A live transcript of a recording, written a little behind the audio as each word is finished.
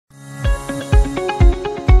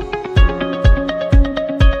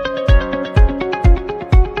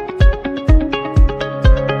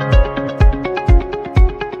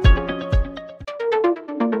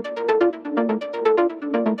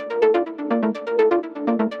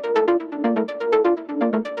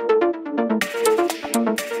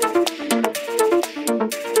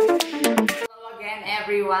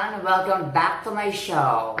Welcome back to my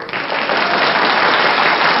show.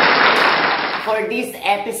 For this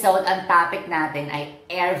episode, ang topic natin ay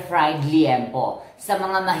air-fried liempo. Sa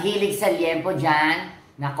mga mahilig sa liempo dyan,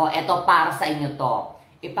 nako, eto para sa inyo to.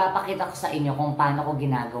 Ipapakita ko sa inyo kung paano ko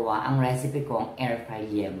ginagawa ang recipe kong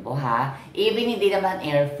air-fried liempo, ha? Even hindi naman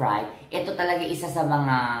air-fried, ito talaga isa sa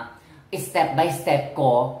mga step by step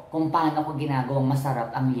ko kung paano ko ginagawang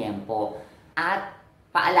masarap ang liempo. At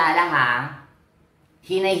paalala ha,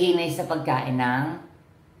 hinay-hinay sa pagkain ng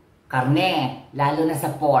karne, lalo na sa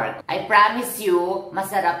pork. I promise you,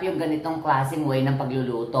 masarap yung ganitong klaseng way ng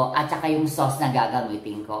pagluluto at saka yung sauce na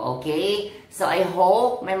gagamitin ko, okay? So I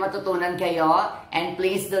hope may matutunan kayo, and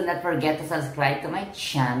please do not forget to subscribe to my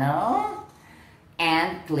channel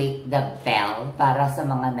and click the bell para sa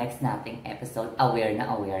mga next nating episode, aware na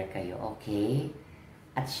aware kayo, okay?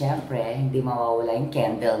 At syempre, hindi mawawala yung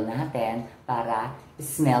candle natin para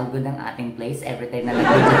smell good ang ating place every time na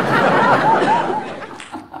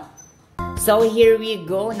So here we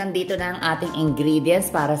go. Nandito na ang ating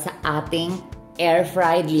ingredients para sa ating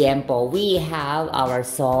air-fried liempo. We have our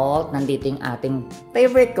salt. Nandito yung ating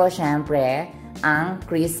favorite ko, syempre, ang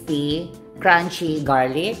crispy, crunchy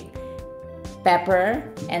garlic, pepper,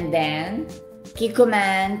 and then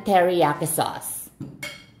Kikkoman teriyaki sauce.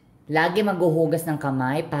 Lagi maghuhugas ng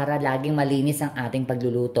kamay para laging malinis ang ating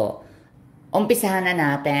pagluluto. Umpisahan na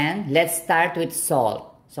natin. Let's start with salt.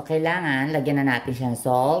 So, kailangan lagyan na natin siya ng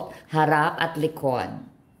salt, harap at likod.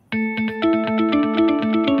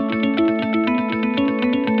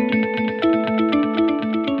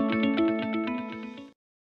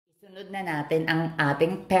 Isunod na natin ang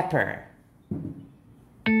ating pepper.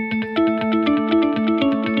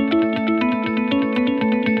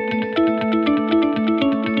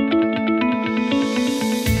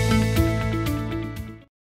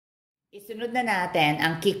 Isunod na natin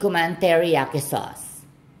ang Kikkoman teriyaki sauce.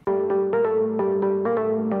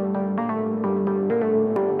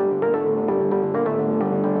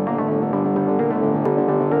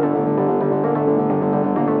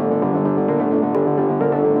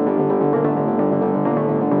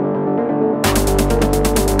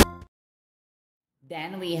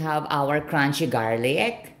 Then we have our crunchy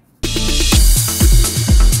garlic.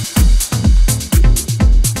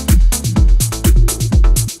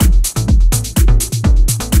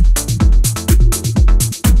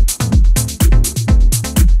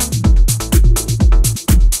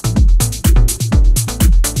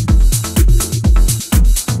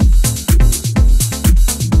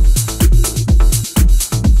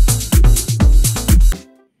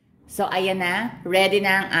 So, ayan na. Ready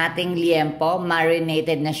na ang ating liempo.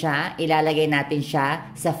 Marinated na siya. Ilalagay natin siya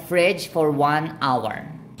sa fridge for 1 hour.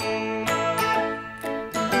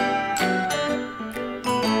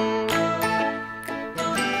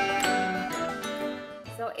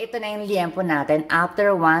 So, ito na yung liempo natin.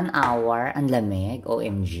 After 1 hour, ang lamig.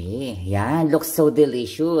 OMG. Yan. Looks so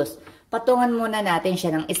delicious. Patungan muna natin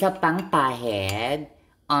siya ng isa pang pahid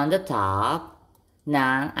on the top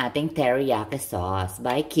ng ating teriyaki sauce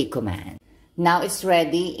by Kikkoman. Now it's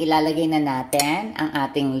ready. Ilalagay na natin ang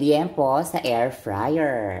ating liempo sa air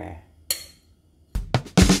fryer.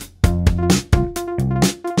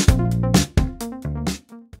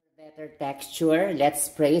 Better texture, let's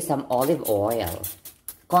spray some olive oil.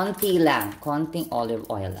 Konti lang, konting olive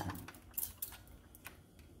oil lang.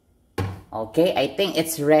 Okay, I think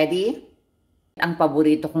it's ready. Ang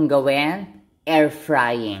paborito kong gawin, air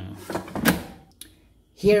frying.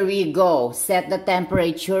 Here we go. Set the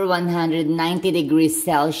temperature 190 degrees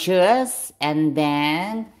Celsius and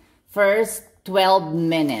then first 12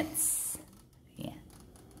 minutes. Yeah.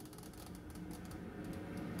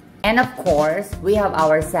 And of course, we have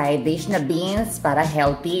our side dish na beans para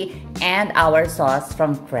healthy and our sauce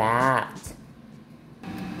from Kraft.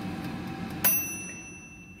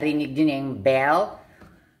 Rinig din yung bell.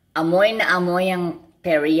 Amoy na amoy ang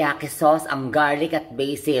teriyaki sauce, ang garlic at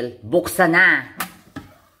basil. Buksan na!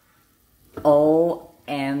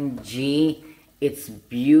 OMG, it's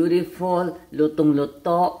beautiful,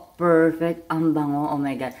 lutong-luto, perfect, ang bango, oh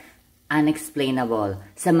my god, unexplainable.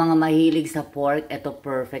 Sa mga mahilig sa pork, ito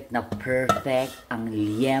perfect na perfect ang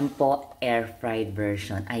liempo air-fried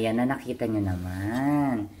version. Ayan na, nakita nyo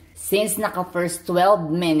naman. Since naka first 12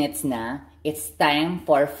 minutes na, it's time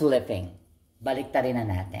for flipping. Baliktarin na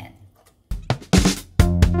natin.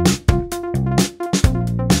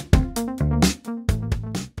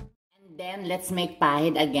 Then, let's make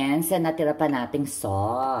pahid again sa natira pa nating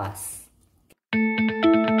sauce.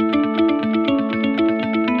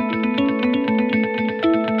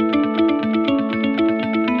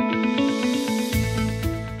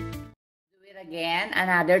 Do it again,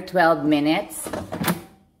 another 12 minutes.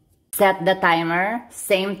 Set the timer.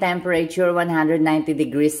 Same temperature, 190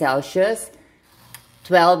 degrees Celsius.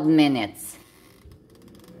 12 minutes.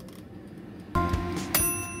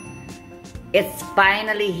 It's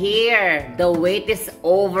finally here. The wait is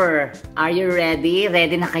over. Are you ready?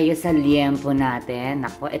 Ready na kayo sa liempo natin?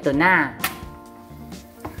 Ako, ito na.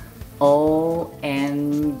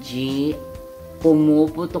 OMG.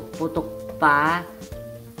 Pumuputok-putok pa.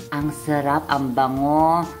 Ang sarap, ang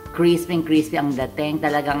bango. Crispy ang dating.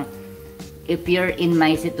 Talagang, if you're in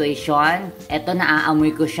my situation, ito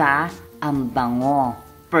naaamoy ko siya. Ang bango.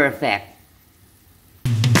 Perfect.